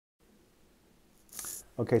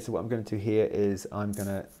Okay, so what I'm going to do here is I'm going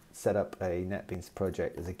to set up a Netbeans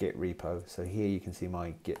project as a Git repo. So here you can see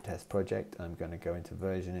my Git test project. I'm going to go into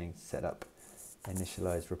versioning, set up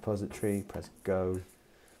initialize repository, press go,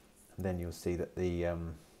 and then you'll see that the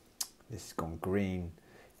this has gone green.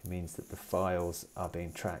 It means that the files are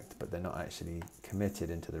being tracked, but they're not actually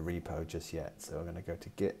committed into the repo just yet. So I'm going to go to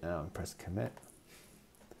Git now and press commit,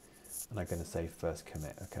 and I'm going to say first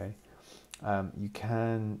commit. Okay. You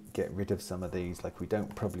can get rid of some of these, like we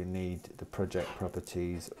don't probably need the project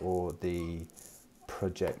properties or the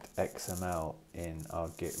project XML in our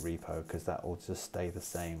Git repo, because that will just stay the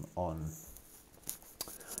same on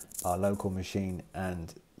our local machine.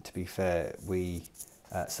 And to be fair,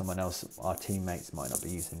 someone else, our teammates, might not be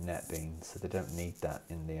using Netbeans, so they don't need that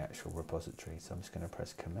in the actual repository. So I'm just going to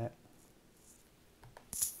press commit,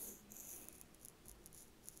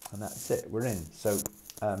 and that's it, we're in. So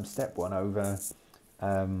step one over,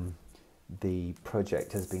 the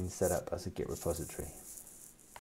project has been set up as a Git repository.